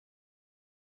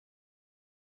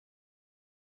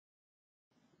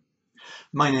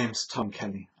My name's Tom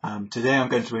Kelly. Today I'm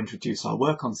going to introduce our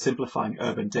work on simplifying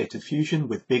urban data fusion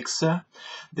with BigSUR.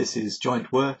 This is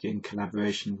joint work in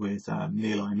collaboration with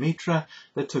Neil Mitra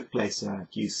that took place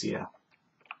at UCL.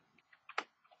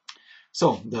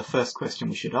 So the first question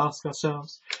we should ask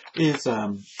ourselves is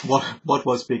what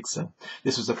was BigSUR?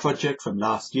 This was a project from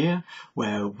last year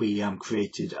where we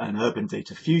created an urban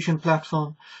data fusion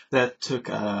platform that took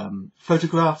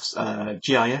photographs,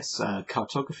 GIS,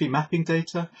 cartography mapping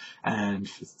data and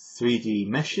 3D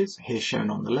meshes, here shown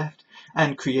on the left,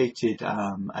 and created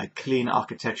a clean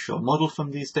architectural model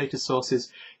from these data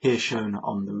sources, here shown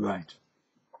on the right.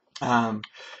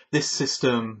 This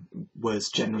system was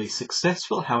generally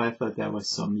successful, however there were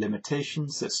some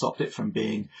limitations that stopped it from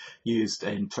being used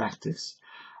in practice.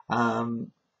 To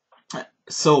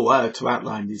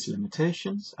outline these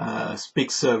limitations,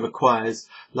 BigSUR requires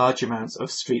large amounts of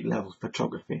street level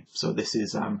photography. So this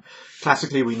is,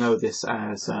 classically we know this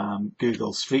as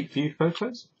Google Street View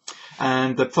photos.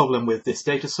 And the problem with this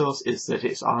data source is that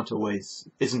it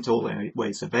isn't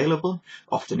always available.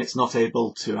 Often it's not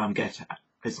able to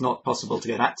it's not possible to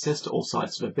get access to all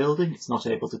sides of a building. It's not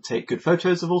able to take good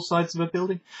photos of all sides of a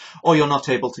building, or you're not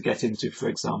able to get into, for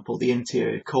example, the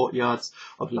interior courtyards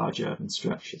of large urban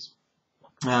structures.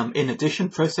 In addition,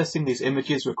 processing these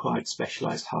images required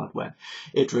specialized hardware.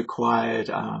 It required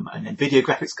an NVIDIA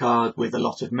graphics card with a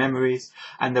lot of memories,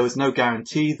 and there was no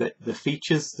guarantee that the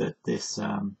features that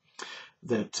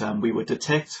we would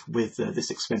detect with this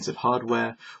expensive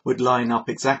hardware would line up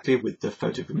exactly with the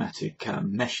photogrammetric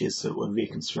meshes that were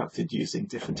reconstructed using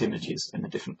different images in a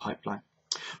different pipeline.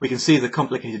 We can see the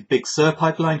complicated BigSUR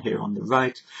pipeline here on the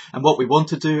right, and what we want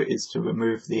to do is to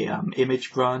remove the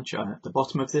image branch at the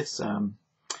bottom of this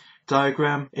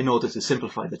diagram in order to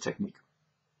simplify the technique.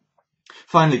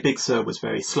 Finally, BigSUR was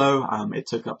very slow. It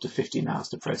took up to 15 hours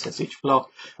to process each block,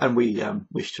 and we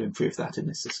wish to improve that in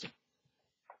this system.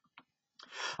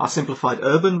 Our simplified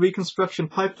urban reconstruction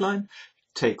pipeline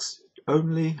takes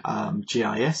only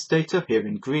GIS data, here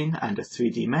in green, and a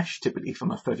 3D mesh, typically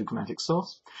from a photogrammetric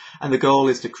source. And the goal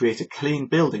is to create a clean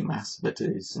building mass that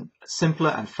is simpler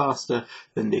and faster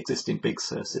than the existing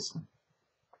BigSUR system.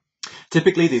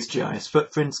 Typically, these GIS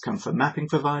footprints come from mapping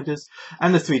providers,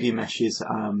 and the 3D meshes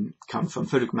come from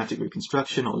photogrammetric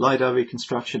reconstruction or LiDAR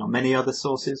reconstruction or many other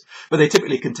sources, but they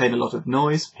typically contain a lot of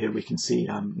noise. Here we can see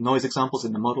noise examples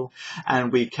in the model,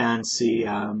 and we can see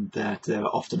that there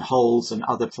are often holes and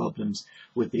other problems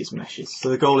with these meshes. So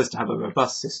the goal is to have a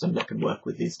robust system that can work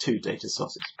with these two data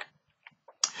sources.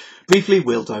 Briefly,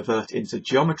 we'll divert into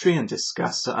geometry and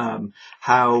discuss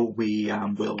how we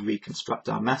will reconstruct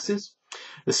our masses.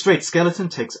 The straight skeleton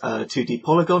takes a 2D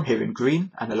polygon, here in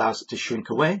green, and allows it to shrink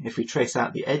away. If we trace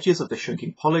out the edges of the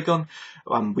shrinking polygon,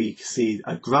 we see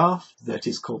a graph that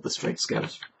is called the straight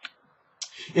skeleton.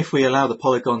 If we allow the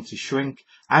polygon to shrink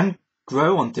and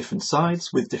grow on different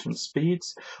sides with different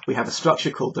speeds, we have a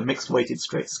structure called the mixed weighted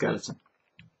straight skeleton.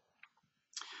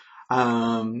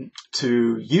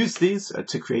 To use these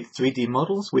to create 3D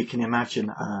models, we can imagine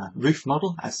a roof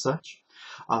model as such.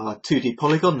 Our 2D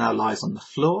polygon now lies on the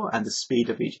floor, and the speed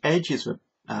of each edge is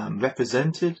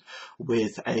represented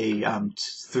with a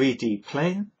 3D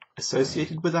plane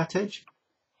associated with that edge.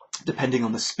 Depending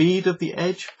on the speed of the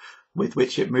edge with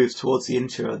which it moves towards the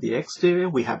interior or the exterior,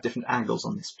 we have different angles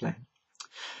on this plane.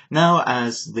 Now,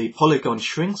 as the polygon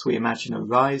shrinks, we imagine a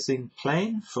rising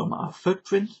plane from our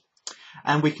footprint,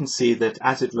 and we can see that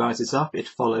as it rises up, it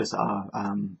follows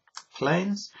our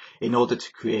planes in order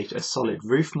to create a solid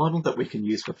roof model that we can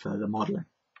use for further modeling.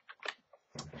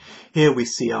 Here we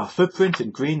see our footprint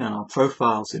in green and our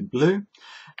profiles in blue,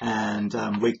 and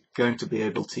we're going to be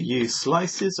able to use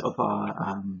slices of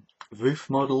our roof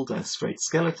modeled straight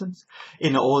skeletons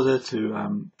in order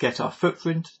to get our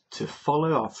footprint to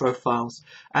follow our profiles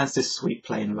as this sweep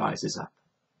plane rises up.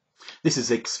 This is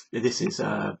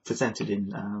presented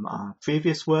in our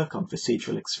previous work on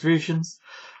procedural extrusions,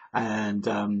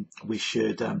 and we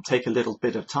should take a little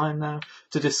bit of time now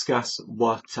to discuss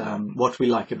what we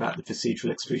like about the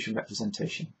procedural extrusion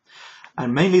representation.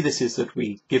 And mainly this is that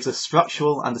we gives a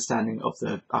structural understanding of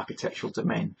the architectural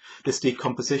domain. This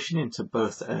decomposition into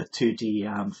both a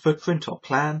 2D footprint or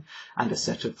plan and a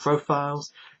set of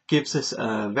profiles gives us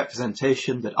a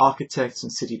representation that architects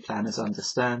and city planners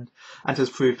understand and has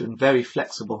proven very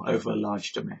flexible over a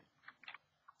large domain.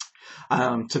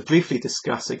 To briefly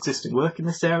discuss existing work in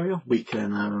this area, we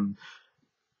can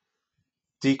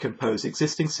decompose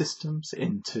existing systems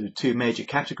into two major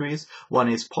categories. One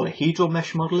is polyhedral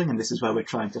mesh modeling, and this is where we're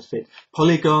trying to fit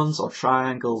polygons or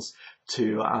triangles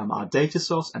to our data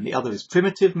source, and the other is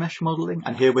primitive mesh modeling,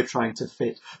 and here we're trying to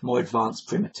fit more advanced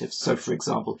primitives. So for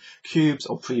example, cubes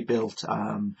or pre-built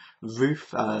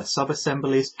roof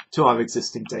sub-assemblies to our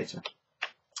existing data.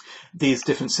 These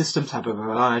different systems have a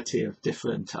variety of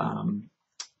different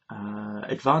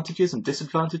advantages and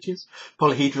disadvantages.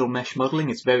 Polyhedral mesh modeling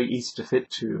is very easy to fit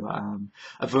to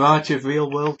a variety of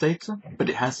real-world data, but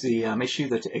it has the issue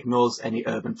that it ignores any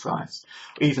urban priors.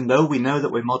 Even though we know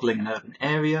that we're modeling an urban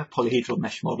area, polyhedral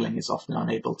mesh modeling is often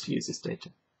unable to use this data.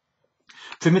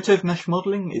 Primitive mesh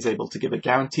modeling is able to give a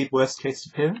guaranteed worst-case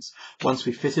appearance. Once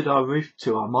we fitted our roof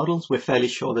to our models, we're fairly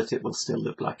sure that it will still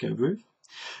look like a roof.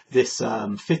 This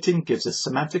fitting gives us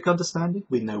semantic understanding.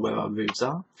 We know where our roofs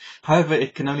are. However,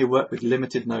 it can only work with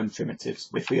limited known primitives.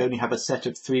 If we only have a set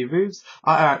of 3 roofs,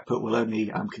 our output will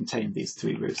only contain these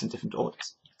 3 roofs in different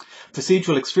orders.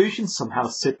 Procedural extrusions somehow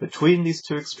sit between these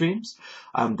 2 extremes.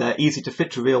 They're easy to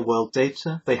fit to real-world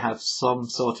data. They have some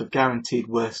sort of guaranteed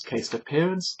worst-case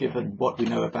appearance given what we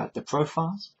know about the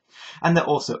profiles. And they're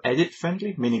also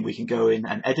edit-friendly, meaning we can go in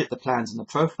and edit the plans and the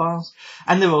profiles.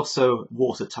 And they're also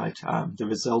watertight. The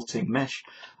resulting mesh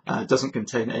doesn't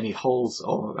contain any holes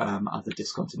or other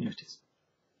discontinuities.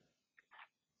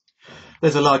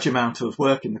 There's a large amount of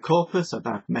work in the corpus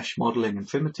about mesh modeling and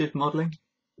primitive modeling.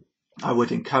 I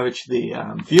would encourage the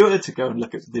viewer to go and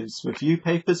look at these review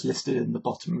papers listed in the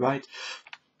bottom right.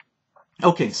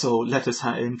 Okay, so let us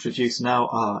introduce now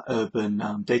our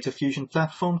urban data fusion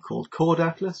platform called Chord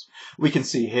Atlas. We can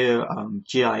see here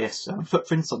GIS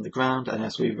footprints on the ground, and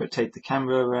as we rotate the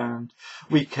camera around,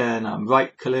 we can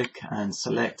right-click and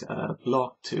select a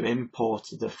block to import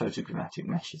the photogrammetric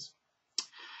meshes.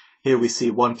 Here we see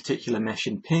one particular mesh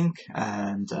in pink,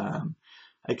 and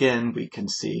again we can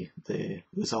see the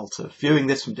result of viewing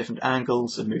this from different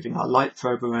angles and moving our light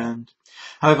probe around.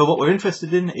 However, what we're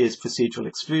interested in is procedural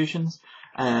extrusions,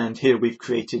 and here we've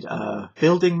created a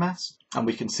building mass, and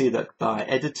we can see that by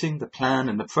editing the plan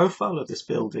and the profile of this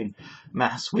building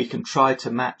mass, we can try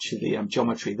to match the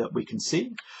geometry that we can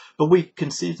see. But we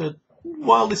can see that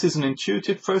while this is an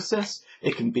intuitive process,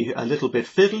 it can be a little bit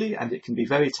fiddly, and it can be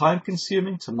very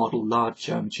time-consuming to model large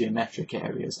geometric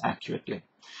areas accurately.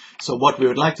 So what we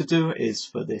would like to do is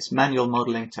for this manual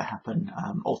modeling to happen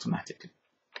automatically.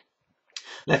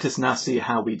 Let us now see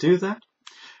how we do that.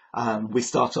 We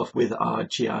start off with our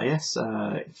GIS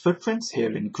footprints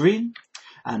here in green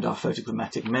and our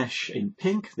photogrammetric mesh in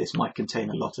pink. This might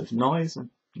contain a lot of noise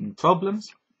and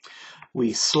problems.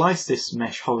 We slice this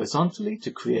mesh horizontally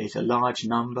to create a large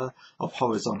number of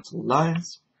horizontal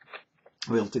lines.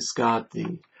 We'll discard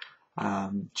the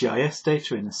GIS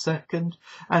data in a second,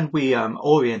 and we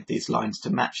orient these lines to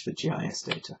match the GIS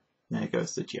data. There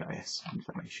goes the GIS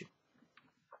information.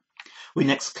 We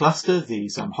next cluster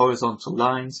these horizontal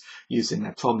lines using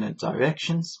their prominent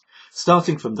directions,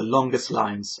 starting from the longest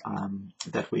lines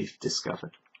that we've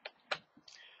discovered.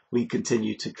 We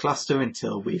continue to cluster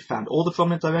until we've found all the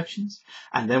prominent directions,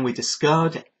 and then we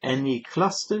discard any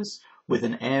clusters with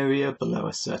an area below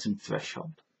a certain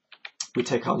threshold. We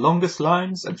take our longest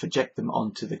lines and project them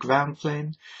onto the ground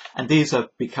plane, and these have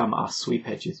become our sweep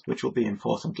edges, which will be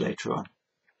important later on.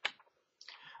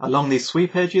 Along these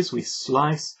sweep edges, we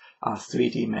slice our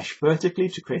 3D mesh vertically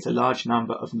to create a large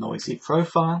number of noisy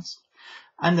profiles,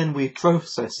 and then we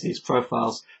process these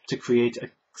profiles to create a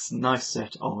nice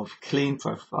set of clean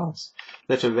profiles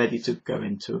that are ready to go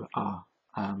into our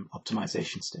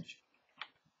optimization stage.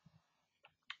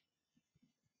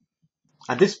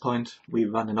 At this point, we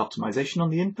run an optimization on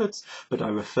the inputs, but I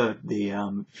referred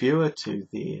the viewer to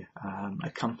the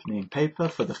accompanying paper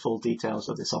for the full details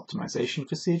of this optimization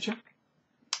procedure.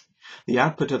 The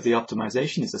output of the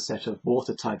optimization is a set of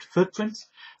watertight footprints,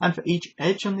 and for each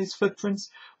edge on these footprints,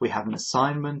 we have an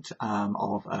assignment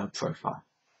of a profile.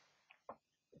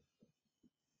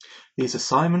 These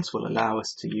assignments will allow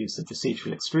us to use the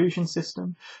procedural extrusion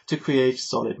system to create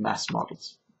solid mass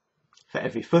models. For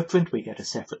every footprint, we get a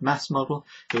separate mass model.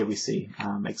 Here we see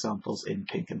examples in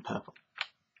pink and purple.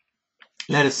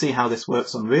 Let us see how this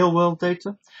works on real-world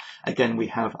data. Again, we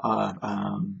have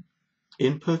our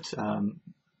input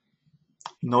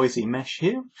noisy mesh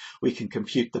here. We can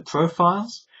compute the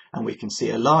profiles, and we can see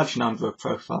a large number of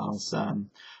profiles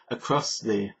across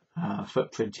the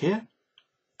footprint here.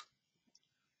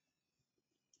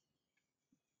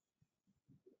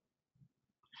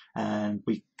 And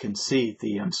we can see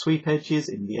the sweep edges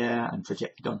in the air and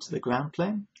projected onto the ground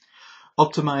plane.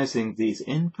 Optimizing these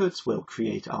inputs will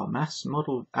create our mass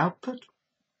model output,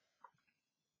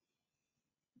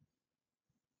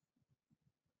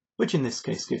 which in this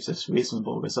case gives us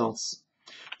reasonable results.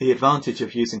 The advantage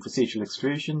of using procedural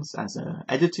extrusions as an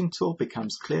editing tool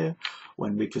becomes clear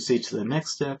when we proceed to the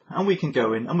next step, and we can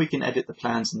go in and we can edit the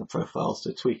plans and the profiles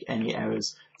to tweak any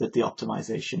errors that the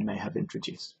optimization may have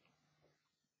introduced.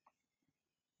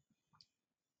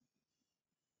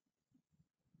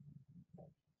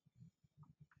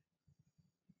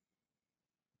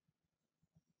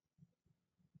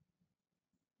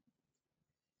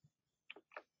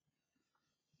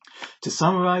 To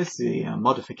summarize, the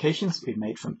modifications we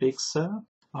made from BigSUR,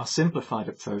 our simplified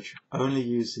approach only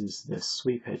uses the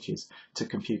sweep edges to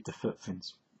compute the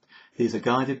footprints. These are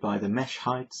guided by the mesh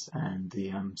heights and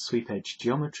the sweep edge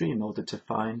geometry in order to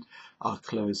find our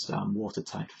closed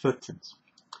watertight footprints.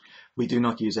 We do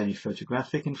not use any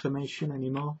photographic information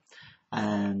anymore,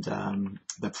 and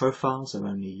the profiles are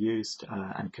only used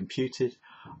and computed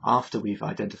after we've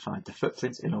identified the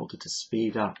footprints in order to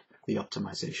speed up the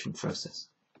optimization process.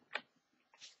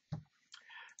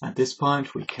 At this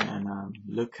point, we can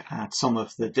look at some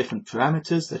of the different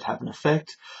parameters that have an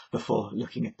effect before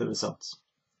looking at the results.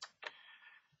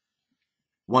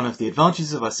 One of the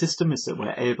advantages of our system is that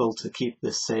we're able to keep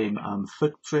the same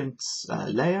footprints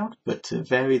layout, but to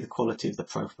vary the quality of the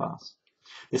profiles.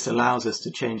 This allows us to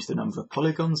change the number of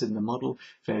polygons in the model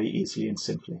very easily and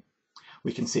simply.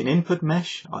 We can see an input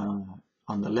mesh on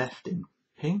the left in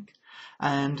pink,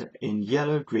 and in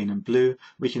yellow, green and blue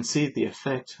we can see the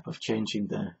effect of changing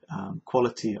the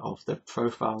quality of the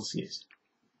profiles used.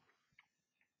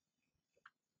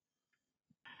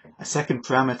 A second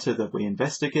parameter that we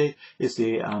investigate is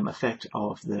the effect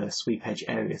of the sweep edge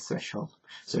area threshold.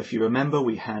 So if you remember,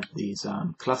 we had these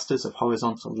clusters of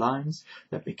horizontal lines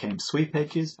that became sweep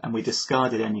edges, and we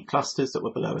discarded any clusters that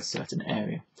were below a certain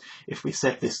area. If we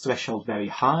set this threshold very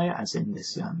high, as in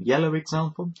this yellow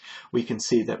example, we can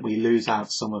see that we lose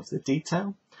out some of the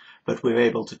detail, but we're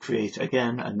able to create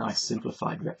again a nice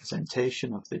simplified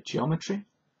representation of the geometry.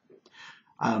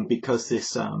 Because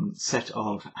this set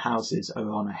of houses are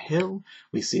on a hill,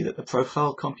 we see that the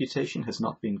profile computation has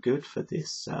not been good for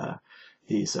this,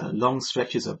 these long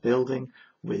stretches of building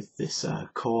with this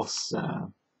coarse,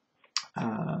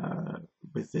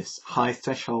 with this high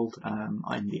threshold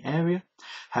in the area.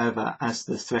 However, as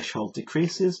the threshold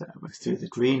decreases through the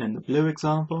green and the blue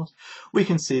examples, we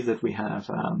can see that we have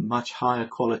much higher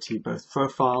quality both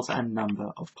profiles and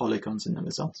number of polygons in the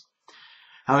results.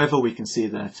 However, we can see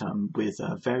that with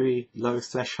a very low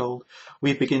threshold,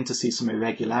 we begin to see some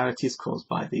irregularities caused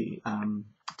by the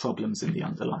problems in the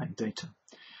underlying data.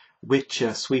 Which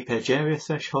sweep edge area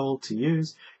threshold to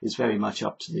use is very much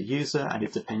up to the user, and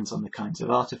it depends on the kinds of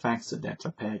artifacts that they're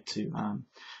prepared to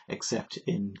accept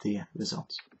in the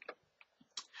results.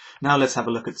 Now let's have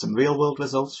a look at some real-world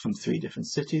results from 3 different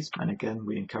cities, and again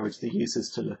we encourage the users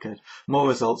to look at more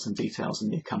results and details in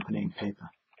the accompanying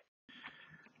paper.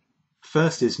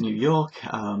 First is New York.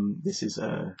 This is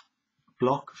a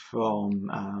block from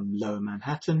Lower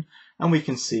Manhattan, and we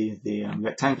can see the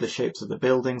rectangular shapes of the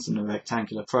buildings and the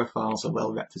rectangular profiles are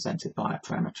well represented by a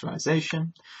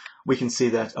parameterization. We can see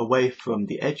that away from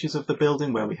the edges of the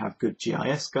building, where we have good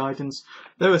GIS guidance,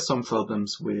 there are some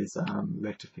problems with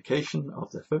rectification of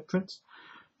the footprints,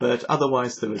 but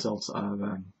otherwise the results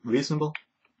are reasonable.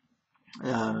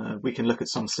 We can look at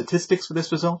some statistics for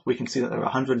this result. We can see that there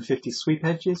are 150 sweep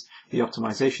edges. The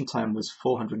optimization time was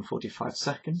 445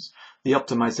 seconds. The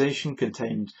optimization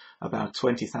contained about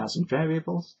 20,000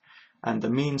 variables, and the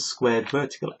mean squared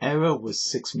vertical error was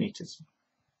 6 meters.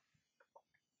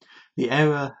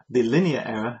 The linear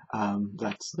error,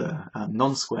 that's the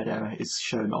non-squared error, is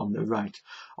shown on the right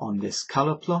on this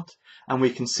color plot, and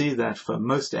we can see that for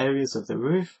most areas of the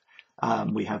roof,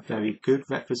 we have very good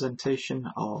representation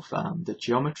of the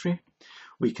geometry.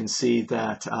 We can see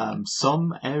that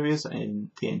some areas in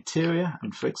the interior,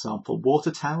 and for example water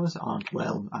towers, aren't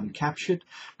well captured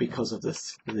because of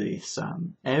this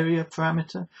area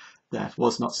parameter that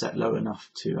was not set low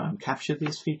enough to capture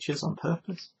these features on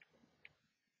purpose.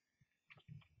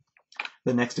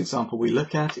 The next example we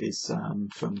look at is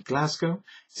from Glasgow.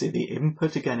 See the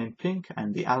input again in pink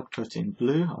and the output in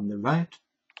blue on the right.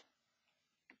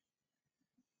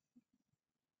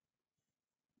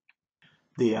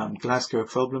 The Glasgow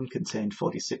problem contained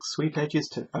 46 sweep edges,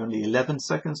 took only 11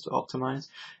 seconds to optimize,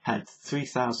 had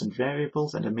 3,000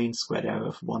 variables and a mean squared error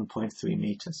of 1.3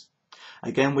 meters.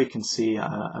 Again, we can see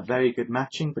a very good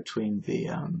matching between the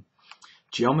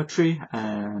geometry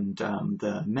and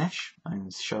the mesh,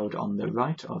 as showed on the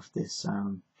right of this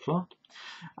plot.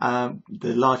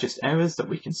 The largest errors that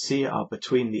we can see are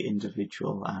between the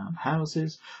individual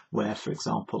houses, where, for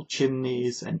example,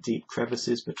 chimneys and deep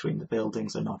crevices between the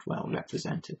buildings are not well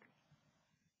represented.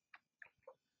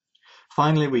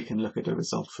 Finally, we can look at a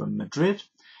result from Madrid.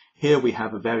 Here we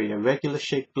have a very irregular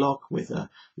shaped block with a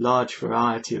large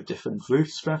variety of different roof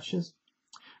structures,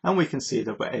 and we can see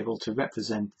that we're able to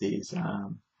represent these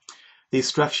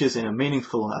structures in a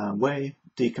meaningful way,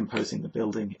 decomposing the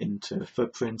building into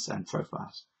footprints and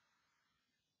profiles.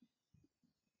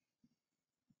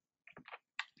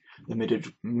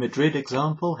 The Madrid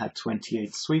example had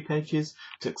 28 sweep edges,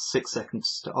 took 6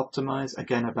 seconds to optimize,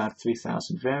 again about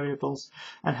 3,000 variables,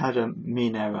 and had a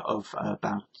mean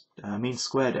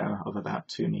squared error of about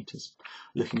 2 meters.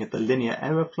 Looking at the linear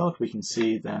error plot, we can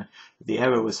see that the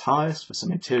error was highest for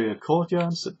some interior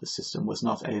courtyards that the system was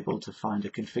not able to find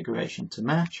a configuration to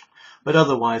match, but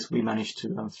otherwise we managed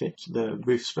to fit the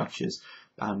roof structures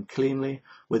cleanly,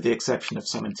 with the exception of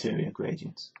some interior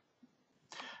gradients.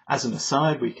 As an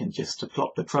aside, we can just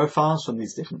plot the profiles from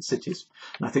these different cities.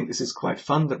 And I think this is quite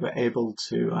fun that we're able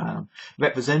to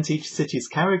represent each city's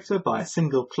character by a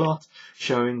single plot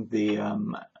showing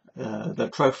the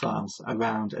profiles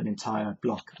around an entire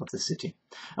block of the city.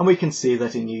 And we can see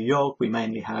that in New York, we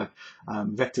mainly have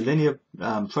rectilinear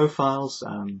profiles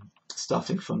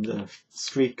starting from the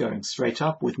street going straight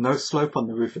up with no slope on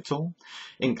the roof at all.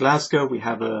 In Glasgow, we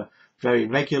have a very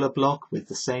regular block with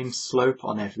the same slope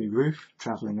on every roof,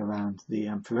 travelling around the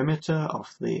perimeter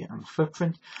of the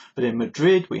footprint. But in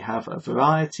Madrid, we have a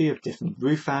variety of different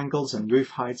roof angles and roof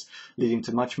heights, leading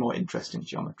to much more interesting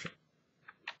geometry.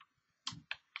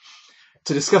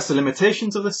 To discuss the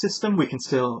limitations of the system, we can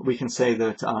say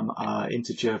that our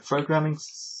integer programming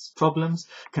problems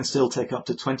can still take up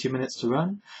to 20 minutes to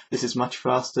run. This is much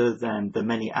faster than the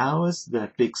many hours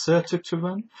that BigSUR took to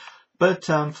run. But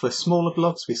for smaller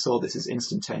blocks, we saw this is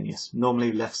instantaneous,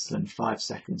 normally less than 5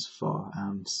 seconds for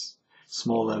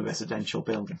smaller residential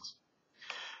buildings.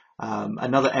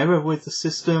 Another error with the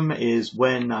system is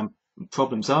when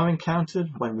problems are encountered,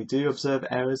 when we do observe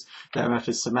errors, they're at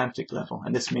a semantic level.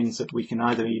 And this means that we can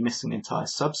either be missing an entire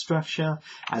substructure,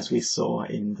 as we saw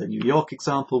in the New York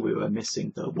example, we were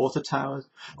missing the water towers,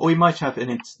 or we might have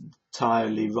an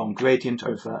entirely wrong gradient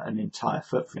over an entire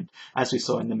footprint, as we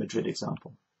saw in the Madrid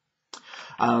example.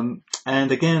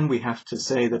 And again, we have to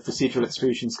say that procedural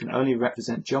extrusions can only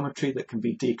represent geometry that can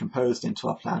be decomposed into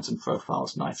our plans and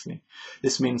profiles nicely.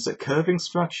 This means that curving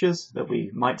structures that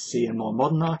we might see in more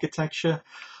modern architecture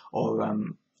or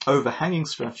overhanging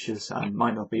structures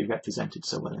might not be represented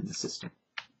so well in the system.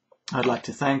 I'd like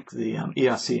to thank the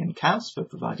ERC and CAUS for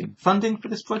providing funding for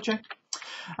this project,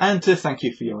 and to thank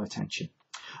you for your attention.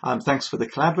 Thanks for the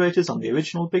collaborators on the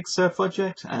original BigSUR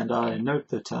project, and I note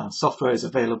that software is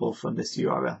available from this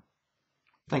URL.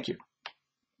 Thank you.